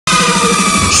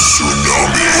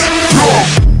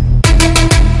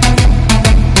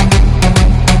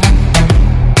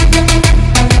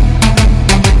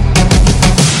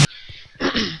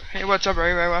What's up,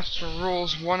 everybody? What's the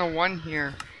rules 101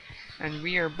 here, and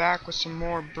we are back with some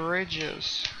more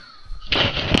bridges.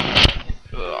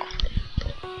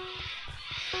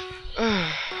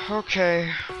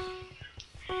 Okay.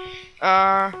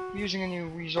 Using a new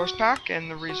resource pack, and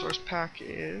the resource pack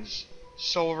is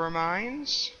silver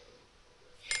mines.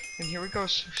 And here we go,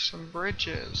 some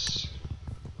bridges.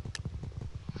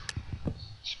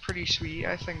 It's pretty sweet.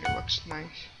 I think it looks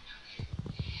nice.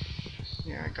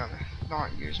 Yeah, I gotta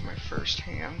not use my first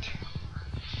hand.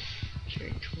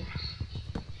 Okay, cool.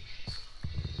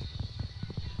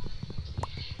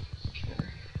 Okay.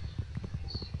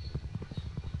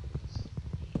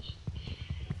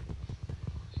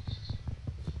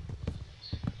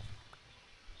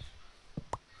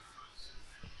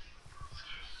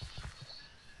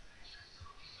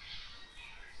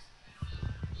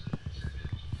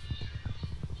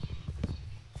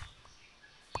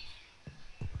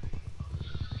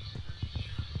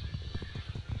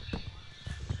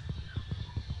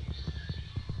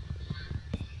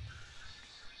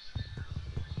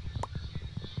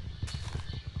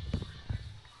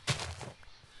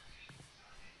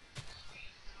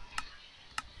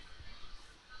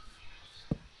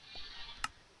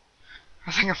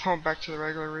 I think I'm going back to the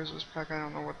regular resource pack. I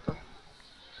don't know what the...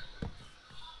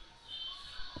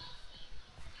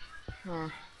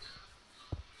 Oh.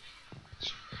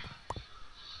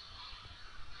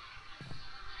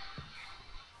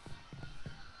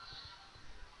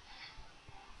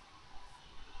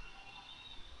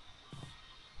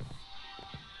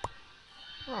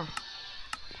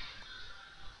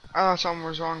 I thought something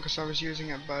was wrong because I was using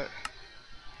it, but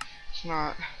it's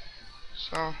not.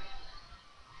 So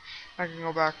I can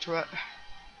go back to it.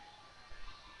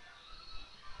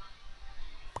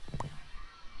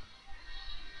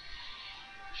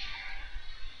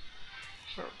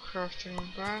 So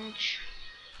crafting bench.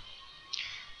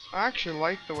 I actually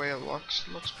like the way it looks.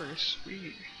 It looks pretty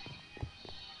sweet.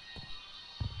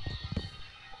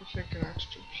 I think an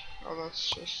extra. Oh, that's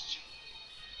just.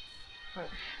 Right.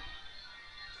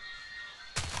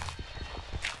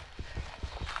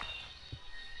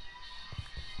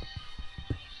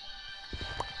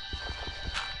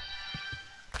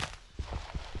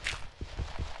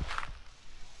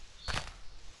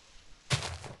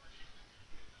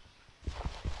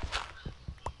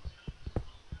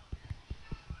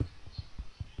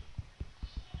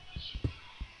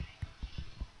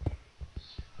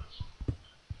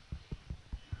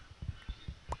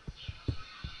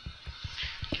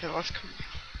 Okay, let's come.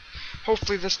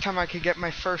 Hopefully this time I can get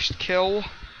my first kill.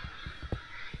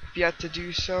 Yet to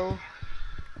do so.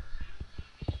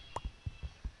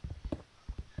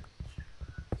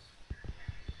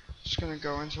 Just gonna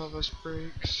go until this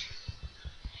breaks.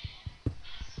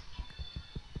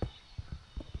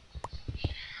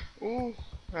 Ooh,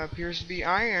 that appears to be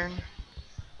iron.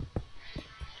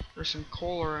 There's some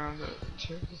coal around it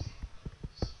too.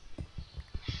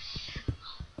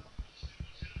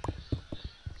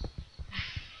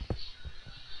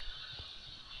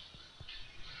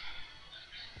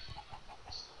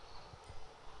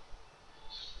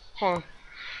 Hold on.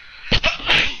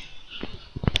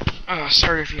 Oh,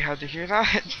 sorry if you had to hear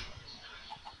that.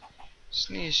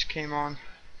 Sneeze came on.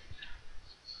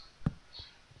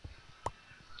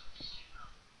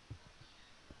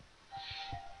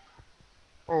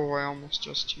 Oh, I almost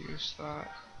just used that.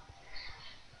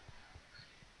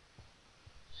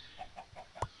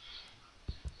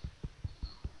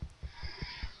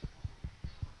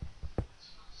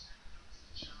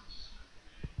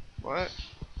 What?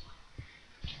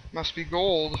 Must be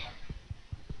gold.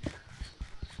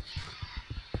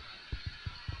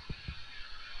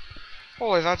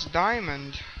 Holy, that's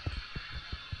diamond.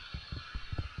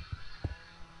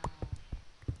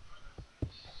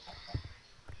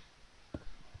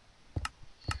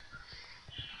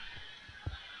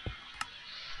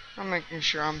 I'm making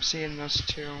sure I'm seeing this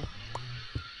too.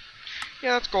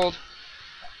 Yeah, that's gold.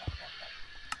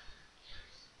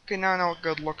 Okay, now I know what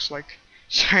good looks like.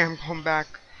 Sorry, I'm going back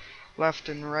left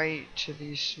and right to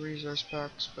these resource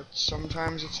packs, but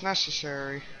sometimes it's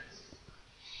necessary.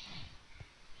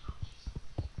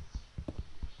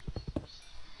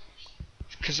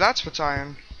 Because that's what's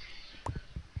iron.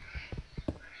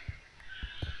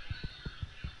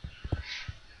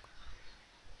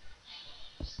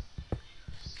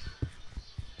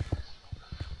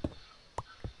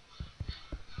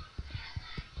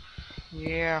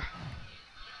 Yeah.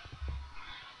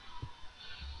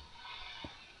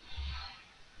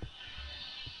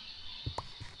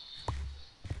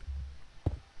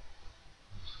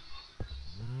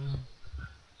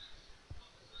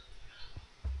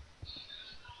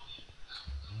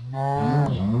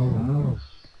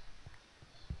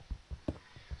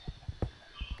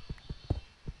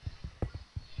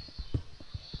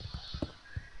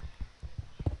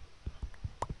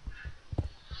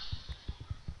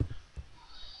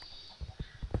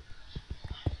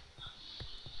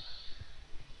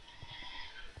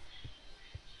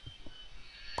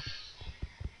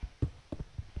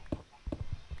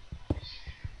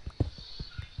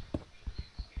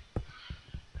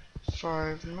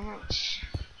 5 minutes.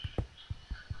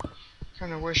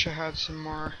 Kinda wish I had some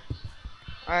more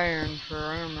iron for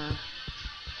armor.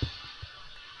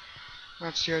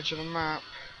 That's the edge of the map.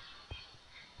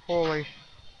 Holy.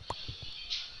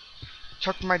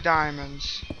 Took my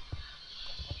diamonds.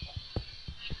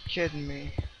 Kidding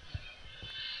me.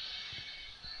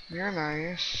 You're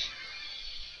nice.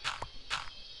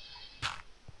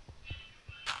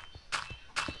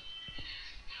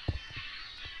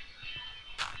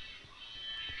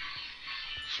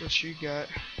 That's what you get.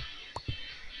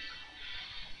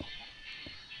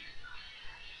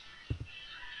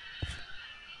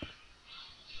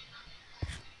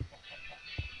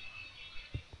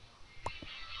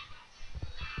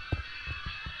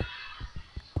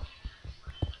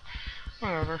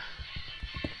 Whatever.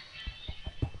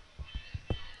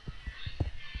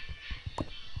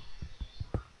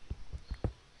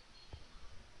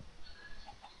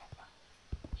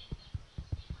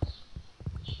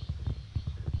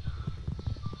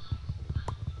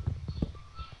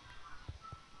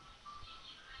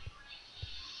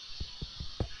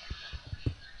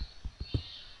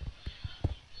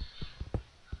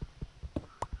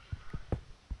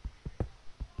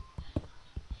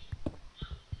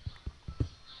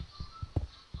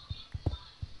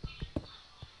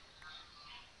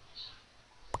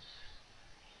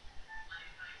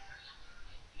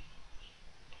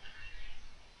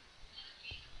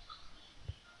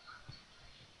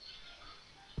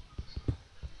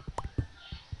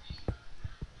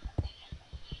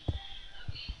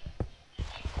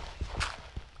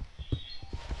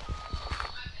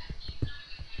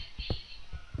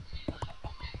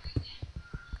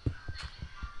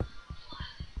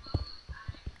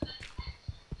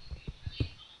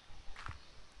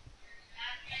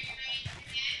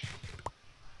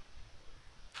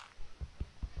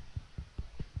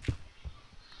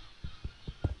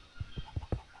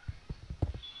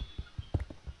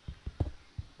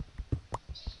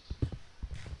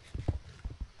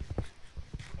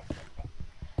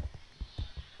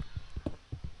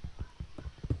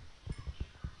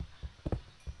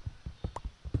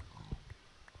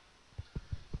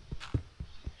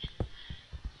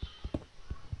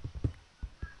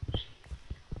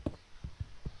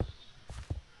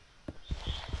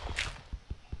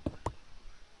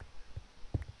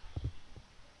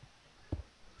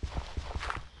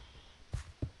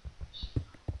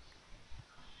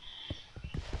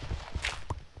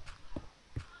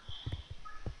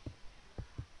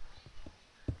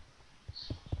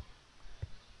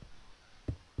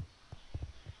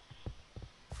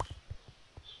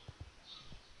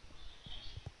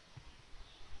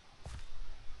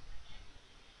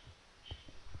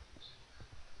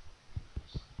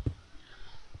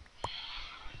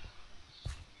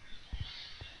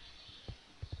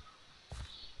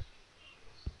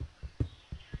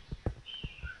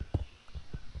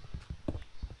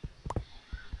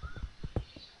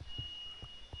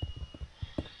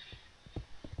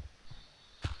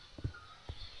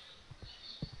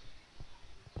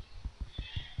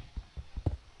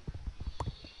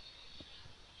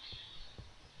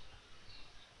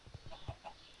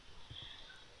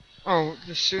 Oh,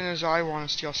 as soon as I want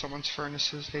to steal someone's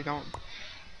furnaces, they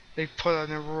put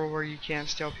in a rule where you can't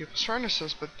steal people's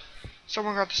furnaces, but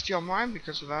someone got to steal mine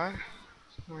because of that.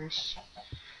 Nice.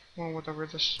 Well, whatever,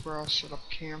 this is where I'll set up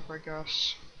camp, I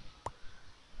guess.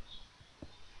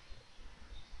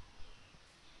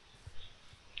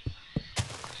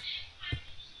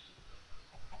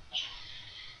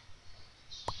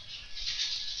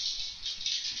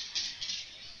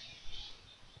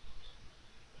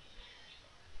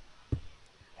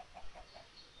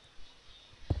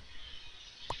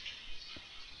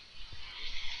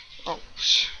 Oh,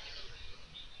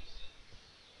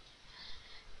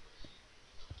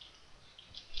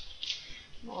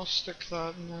 I'll stick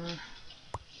that in there.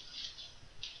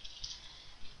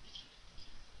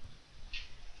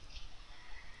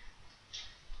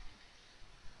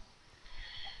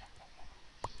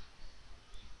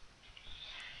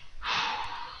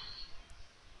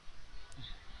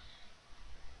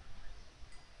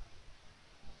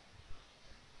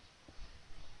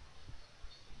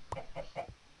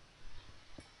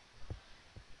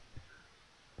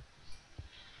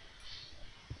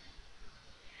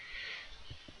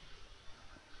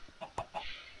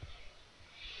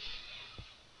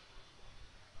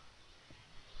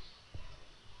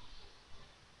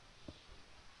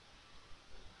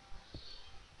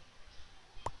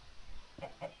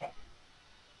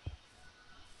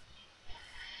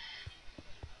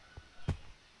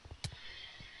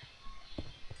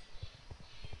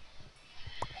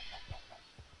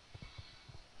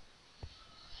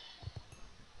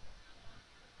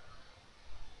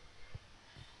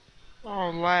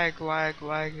 Oh, lag, lag,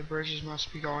 lag. The bridges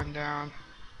must be going down.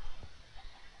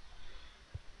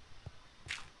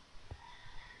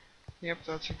 Yep,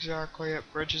 that's exactly it.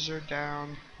 Bridges are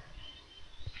down.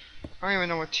 I don't even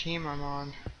know what team I'm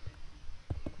on.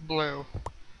 Blue.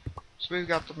 So we've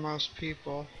got the most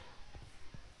people.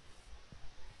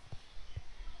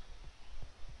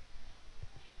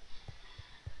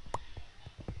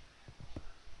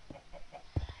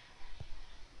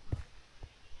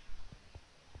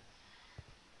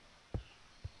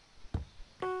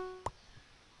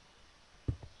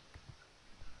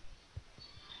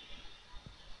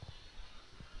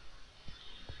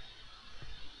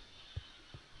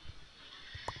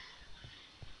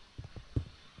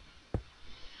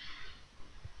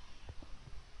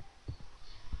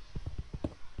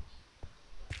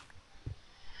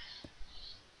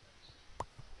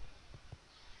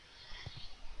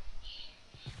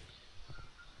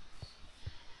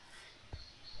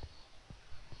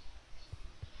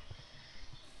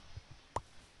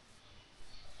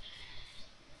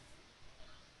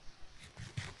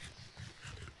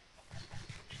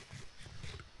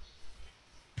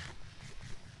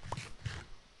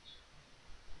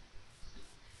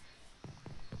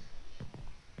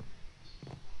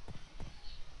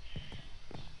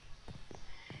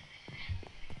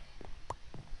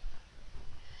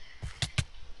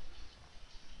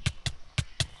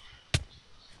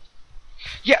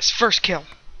 Yes, first kill.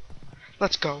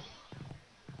 Let's go.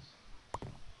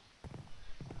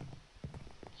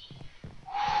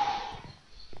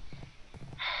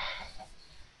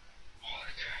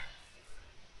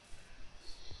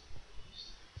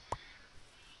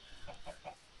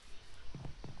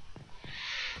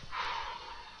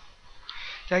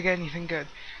 Did I get anything good?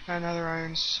 Another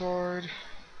iron sword.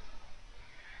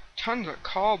 Tons of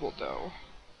cobble though.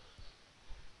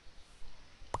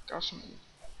 Got some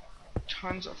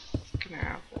tons of fucking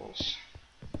apples.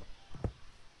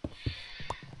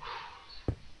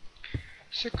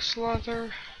 6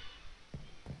 leather.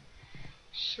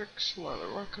 6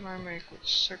 leather. What can I make with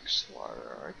 6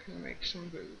 leather? I can make some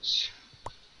boots.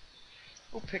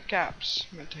 Oh, pickaxe.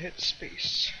 Meant to hit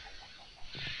space.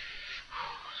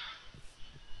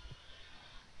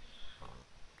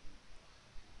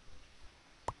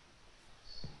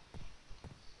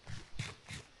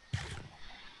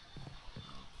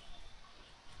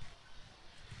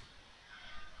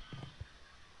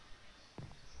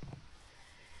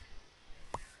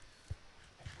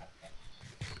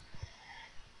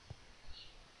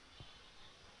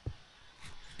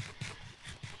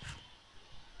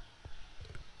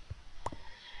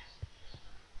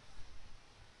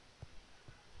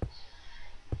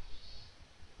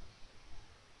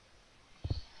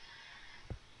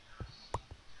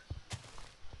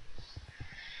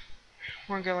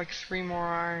 I want to get like 3 more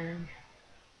iron.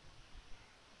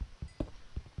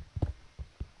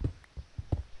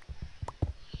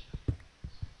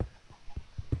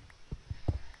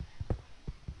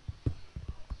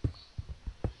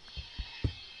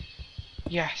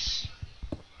 Yes.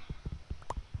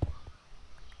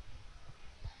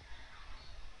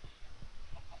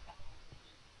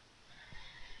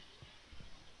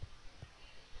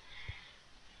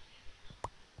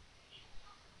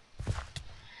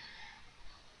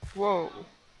 Whoa.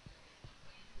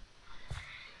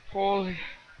 Holy.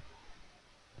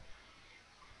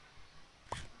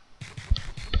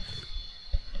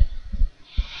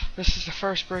 This is the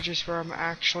first bridges where I'm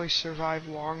actually survived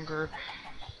longer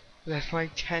than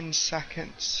like 10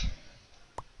 seconds.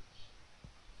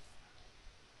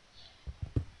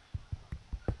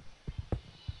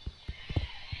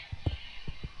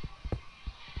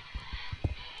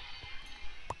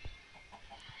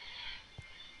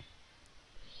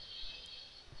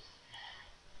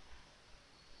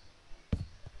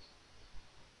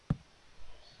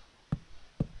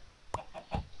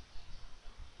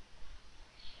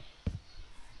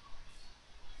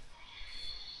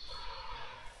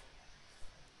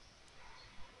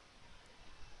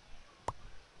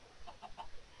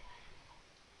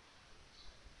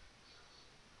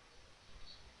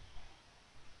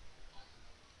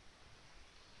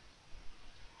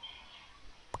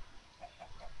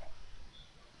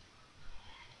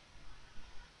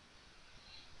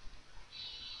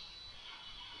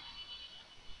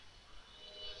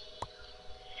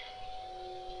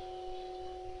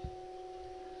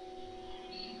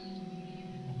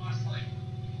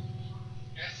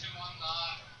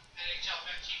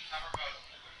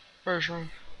 Version.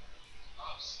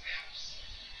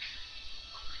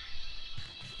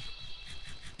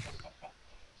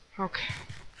 Okay.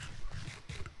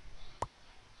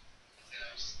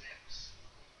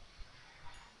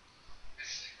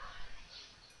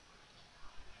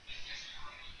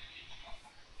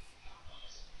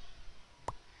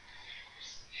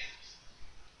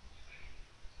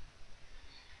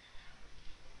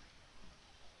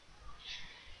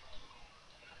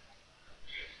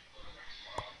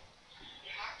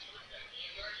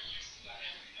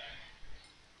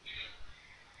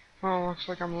 Well, looks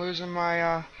like I'm losing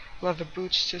my leather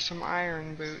boots to some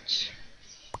iron boots.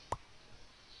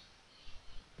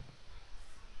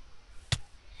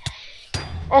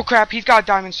 Oh crap, he's got a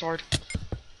diamond sword.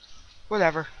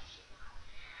 Whatever.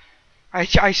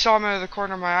 I saw him out of the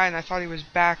corner of my eye and I thought he was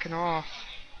backing off.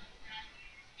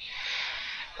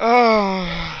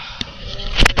 Oh.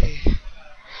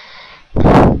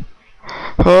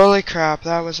 Holy crap,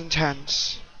 that was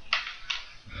intense.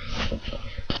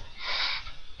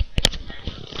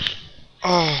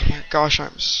 Oh my gosh,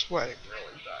 I'm sweating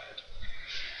really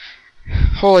bad.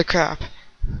 Holy crap.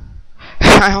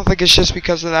 I don't think it's just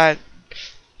because of that.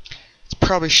 It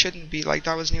probably shouldn't be, like,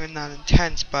 that wasn't even that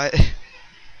intense, but...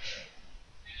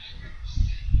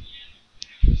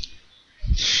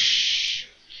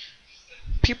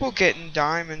 People getting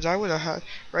diamonds, I would have had...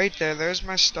 Right there, there's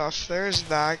my stuff, there's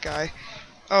that guy.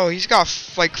 Oh, he's got,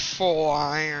 like, full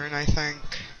iron, I think.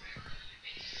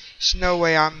 There's no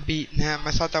way I'm beating him.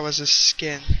 I thought that was his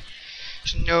skin.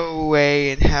 There's no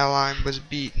way in hell I was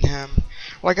beating him.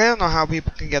 Like, I don't know how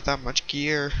people can get that much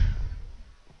gear.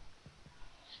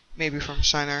 Maybe from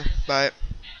center, but...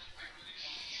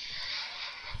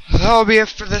 That'll be it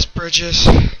for this, Bridges.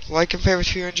 Like and favorite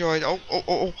if you enjoyed.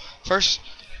 Oh. First.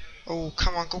 Oh,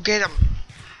 come on, go get him.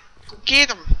 Go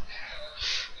get him.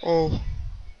 Oh.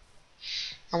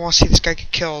 I want to see this guy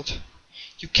get killed.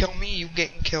 You kill me, you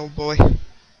getting killed, boy.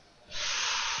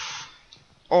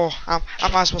 Oh, I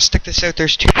might as well stick this out.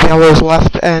 There's 2 yellows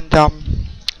left and 4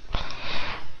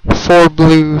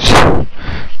 blues.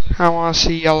 I want to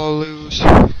see yellow lose.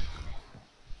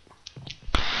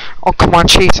 Oh, come on,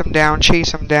 chase him down,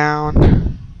 chase him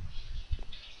down.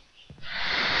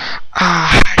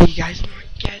 Ah, how do you guys not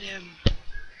get him?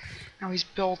 Now he's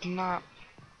building up.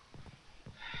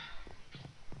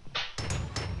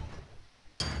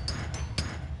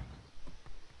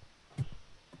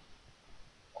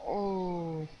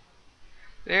 Oh,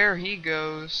 there he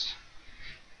goes.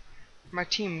 My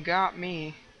team got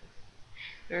me.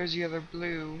 There's the other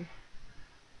blue.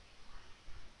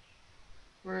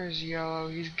 Where's yellow?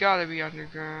 He's gotta be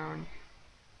underground.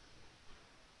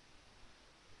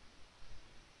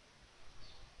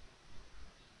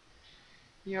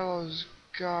 Yellow's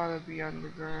gotta be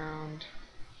underground.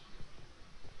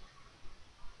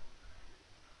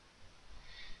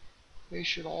 They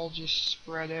should all just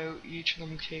spread out, each of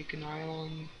them take an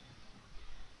island.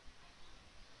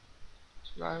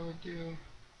 That's what I would do.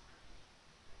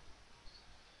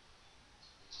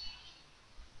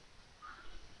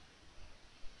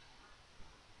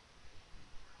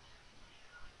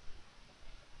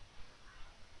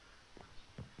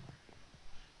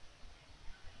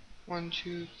 One,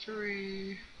 two,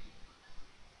 three.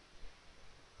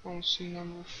 Don't see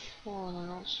number 4 and I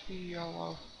don't see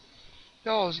yellow.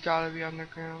 Yellow's gotta be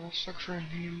underground. Let's look for a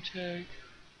name tag.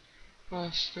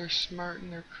 Unless they're smart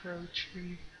and they're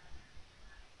crouching.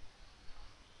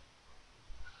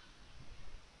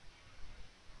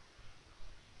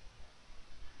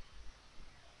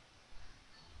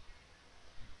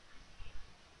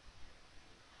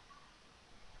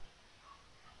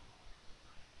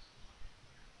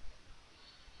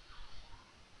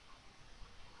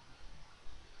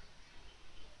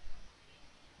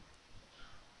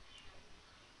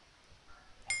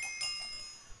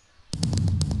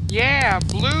 Yeah,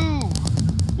 blue!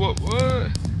 What?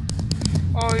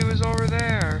 Oh, he was over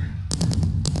there.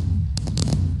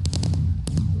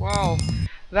 Well,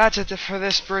 that's it for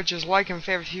this Bridges. Like and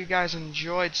favorite if you guys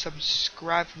enjoyed.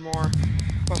 Subscribe for more.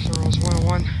 Buster Rolls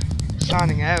 101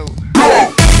 signing out.